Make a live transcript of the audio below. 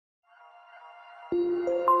The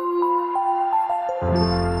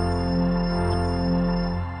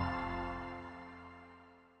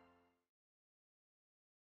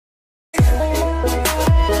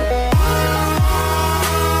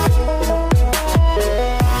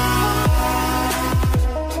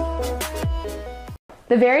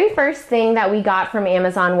very first thing that we got from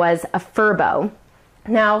Amazon was a Furbo.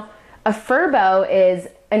 Now, a Furbo is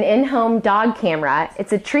an in-home dog camera.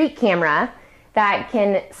 It's a treat camera that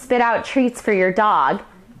can spit out treats for your dog.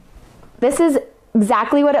 This is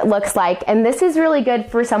exactly what it looks like, and this is really good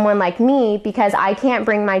for someone like me because I can't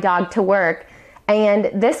bring my dog to work, and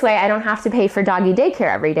this way I don't have to pay for doggy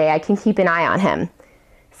daycare every day. I can keep an eye on him.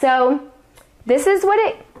 So this is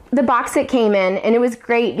what the box it came in, and it was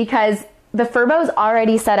great because the Furbo's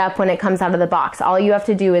already set up when it comes out of the box. All you have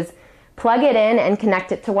to do is plug it in and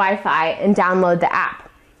connect it to Wi-Fi and download the app.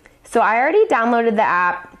 So I already downloaded the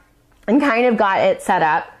app and kind of got it set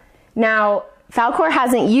up. Now, Falcor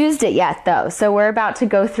hasn't used it yet though, so we're about to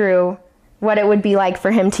go through what it would be like for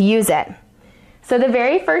him to use it. So the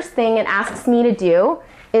very first thing it asks me to do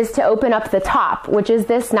is to open up the top, which is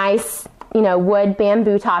this nice, wood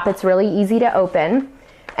bamboo top. It's really easy to open.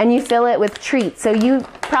 And you fill it with treats. So you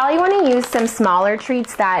probably want to use some smaller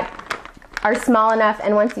treats that are small enough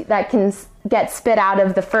and that can get spit out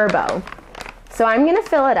of the Furbo. So I'm going to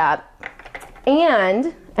fill it up,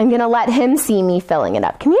 and I'm going to let him see me filling it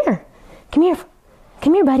up. Come here. Come here.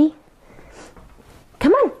 Come here, buddy.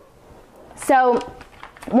 Come on. So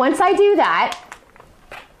once I do that,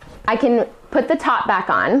 I can put the top back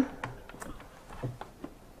on.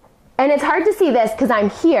 And it's hard to see this because I'm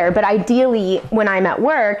here, but ideally when I'm at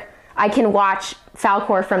work, I can watch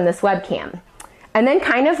Falcor from this webcam. And then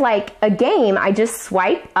kind of like a game, I just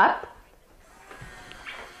swipe up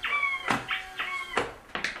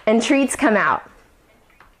and treats come out.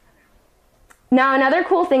 Now another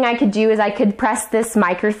cool thing I could do is I could press this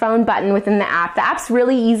microphone button within the app. The app's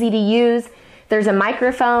really easy to use. There's a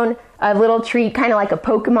microphone, a little treat, kind of like a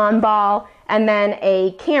Pokemon ball, and then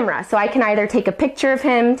a camera. So I can either take a picture of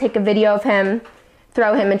him, take a video of him,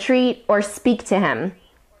 throw him a treat, or speak to him.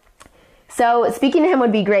 So speaking to him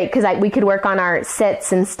would be great because we could work on our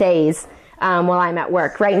sits and stays while I'm at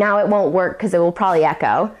work. Right now it won't work because it will probably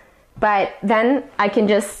echo. But then I can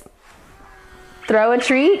just throw a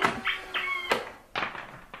treat.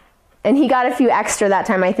 And he got a few extra that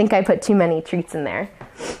time. I think I put too many treats in there.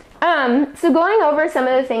 So going over some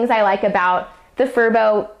of the things I like about the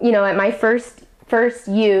Furbo, at my first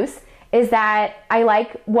use, is that I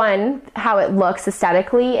like, one, how it looks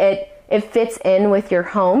aesthetically. It fits in with your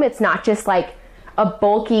home. It's not just like a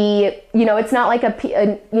bulky, it's not like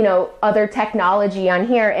other technology on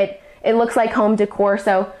here. It looks like home decor.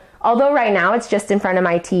 So although right now it's just in front of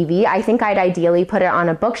my TV, I think I'd ideally put it on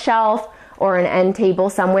a bookshelf or an end table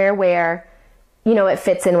somewhere where, it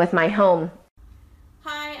fits in with my home.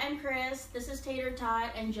 Hi, I'm Chris. This is Tater Tot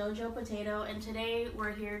and Jojo Potato, and today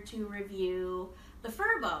we're here to review the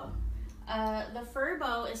Furbo. The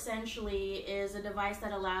Furbo essentially is a device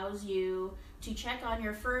that allows you to check on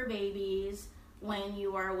your fur babies when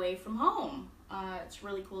you are away from home. It's a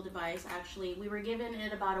really cool device, actually. We were given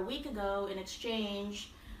it about a week ago in exchange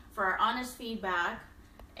for our honest feedback,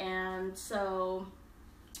 and so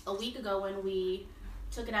a week ago when we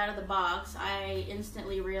took it out of the box, I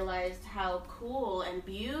instantly realized how cool and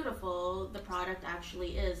beautiful the product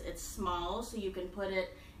actually is. It's small, so you can put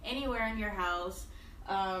it anywhere in your house.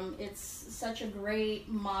 It's such a great,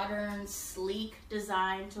 modern, sleek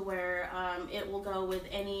design to where it will go with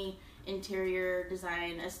any interior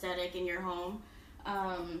design aesthetic in your home.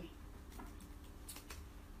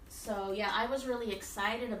 So yeah, I was really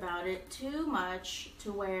excited about it, too much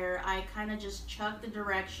to where I kind of just chucked the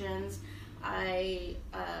directions. I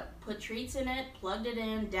put treats in it, plugged it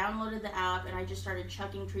in, downloaded the app, and I just started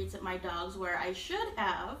chucking treats at my dogs, where I should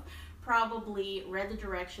have probably read the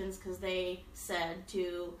directions because they said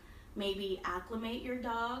to maybe acclimate your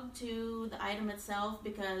dog to the item itself,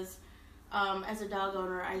 because as a dog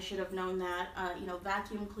owner I should have known that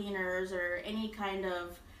vacuum cleaners or any kind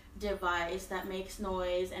of device that makes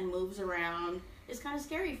noise and moves around is kind of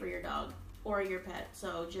scary for your dog or your pet.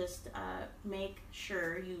 So just make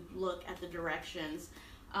sure you look at the directions.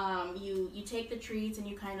 You take the treats and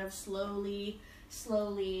you kind of slowly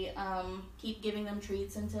keep giving them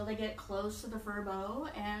treats until they get close to the Furbo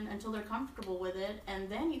and until they're comfortable with it, and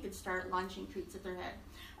then you could start launching treats at their head.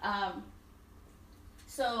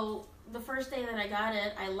 So the first day that I got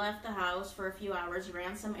it, I left the house for a few hours,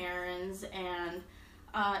 ran some errands, and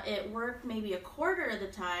it worked maybe a quarter of the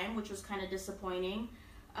time, which was kind of disappointing.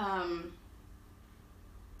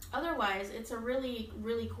 Otherwise, it's a really,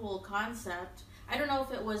 really cool concept. I don't know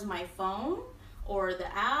if it was my phone or the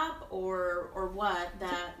app or what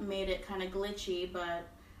that made it kind of glitchy. But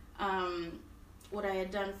what I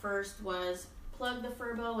had done first was plug the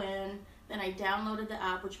Furbo in, then I downloaded the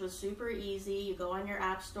app, which was super easy. You go on your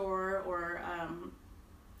app store or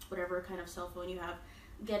whatever kind of cell phone you have,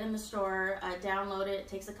 get in the store, download it. It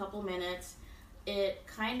takes a couple minutes. It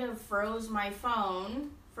kind of froze my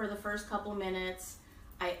phone for the first couple minutes.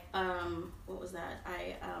 I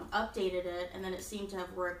updated it, and then it seemed to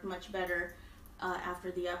have worked much better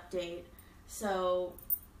after the update. So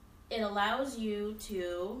it allows you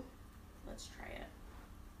to, let's try it.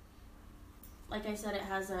 Like I said, it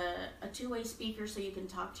has a two-way speaker, so you can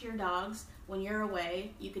talk to your dogs when you're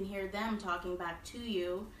away. You can hear them talking back to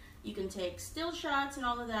you. You can take still shots and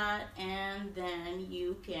all of that, and then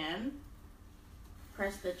you can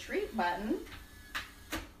press the treat button,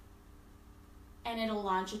 and it'll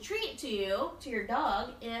launch a treat to you, to your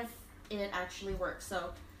dog, if it actually works.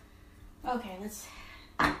 So, okay,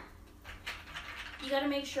 you gotta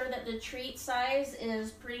make sure that the treat size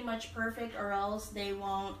is pretty much perfect, or else they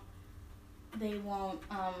won't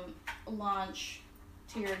launch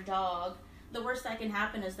to your dog. The worst that can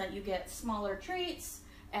happen is that you get smaller treats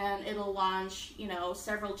and it'll launch, you know,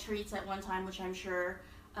 several treats at one time, which I'm sure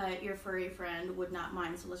your furry friend would not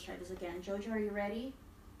mind. So let's try this again. Jojo, are you ready?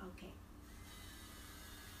 Okay.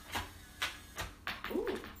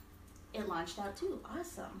 Ooh, it launched out too.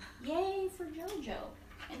 Awesome. Yay for Jojo.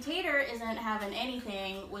 And Tater isn't having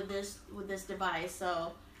anything with this device,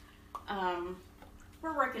 so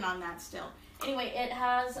we're working on that still. Anyway, it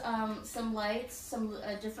has some lights, some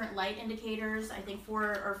different light indicators, I think 4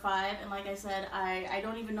 or 5, and like I said, I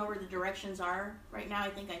don't even know where the directions are right now. I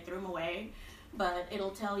think I threw them away, but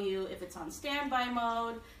it'll tell you if it's on standby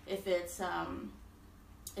mode, if it's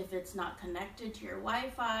not connected to your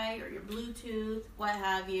Wi-Fi or your Bluetooth, what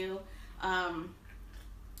have you.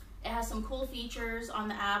 It has some cool features on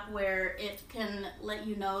the app where it can let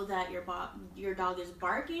you know that your dog is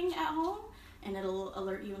barking at home, and it'll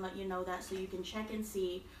alert you and let you know that, so you can check and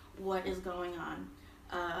see what is going on.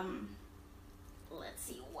 Let's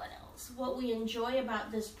see what else. What we enjoy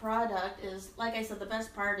about this product is, like I said, the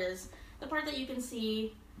best part is the part that you can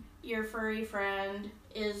see your furry friend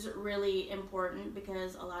is really important,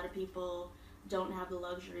 because a lot of people don't have the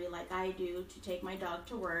luxury like I do to take my dog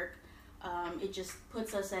to work. It just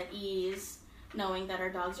puts us at ease knowing that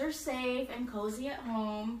our dogs are safe and cozy at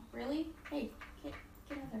home. Really? Hey, get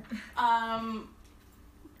out there.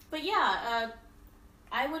 But yeah,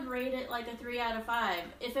 I would rate it like a 3 out of 5.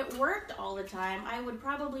 If it worked all the time, I would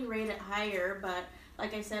probably rate it higher, but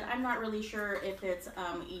like I said, I'm not really sure if it's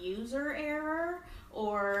user error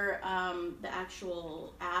or the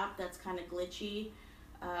actual app that's kind of glitchy.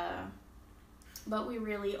 But we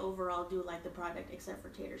really overall do like the product, except for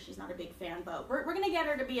Tater. She's not a big fan, but we're going to get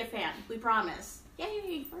her to be a fan. We promise.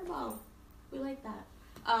 Yay, Furbo. We like that.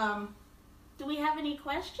 Do we have any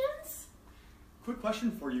questions? Quick question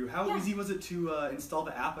for you. How easy was it to install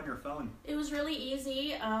the app on your phone? It was really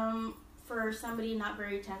easy. For somebody not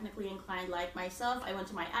very technically inclined like myself, I went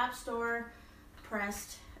to my app store,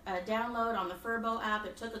 pressed download on the Furbo app.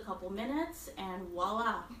 It took a couple minutes, and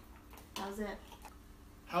voila. That was it.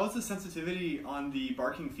 How is the sensitivity on the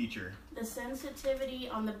barking feature? The sensitivity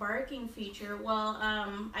on the barking feature, well,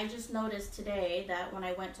 I just noticed today that when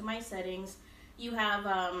I went to my settings, you have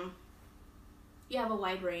a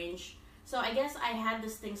wide range. So I guess I had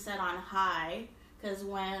this thing set on high, because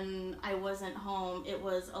when I wasn't home, it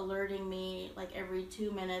was alerting me like every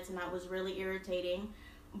 2 minutes, and that was really irritating.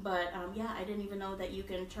 But yeah, I didn't even know that you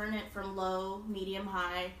can turn it from low, medium,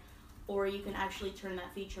 high, or you can actually turn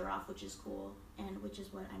that feature off, which is cool, and which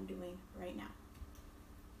is what I'm doing right now.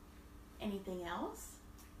 Anything else?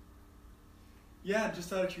 Yeah,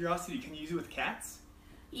 just out of curiosity, can you use it with cats?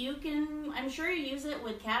 You can, I'm sure you use it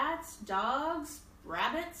with cats, dogs,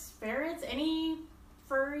 rabbits, ferrets, any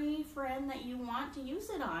furry friend that you want to use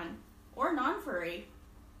it on, or non-furry.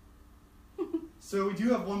 So we do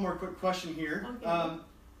have one more quick question here. Okay.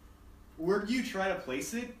 Where do you try to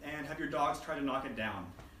place it, and have your dogs try to knock it down?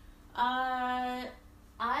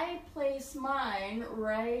 I place mine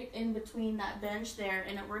right in between that bench there,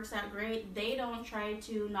 and it works out great. They don't try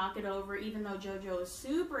to knock it over, even though Jojo is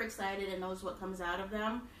super excited and knows what comes out of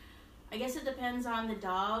them. I guess it depends on the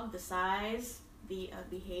dog, the size, the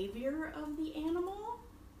behavior of the animal.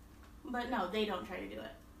 But no, they don't try to do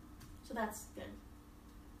it. So that's good.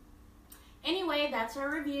 Anyway, that's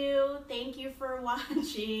our review. Thank you for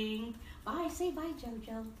watching. Bye. Say bye,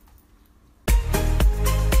 Jojo.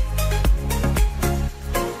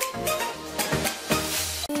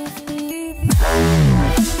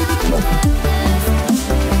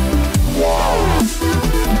 Wow.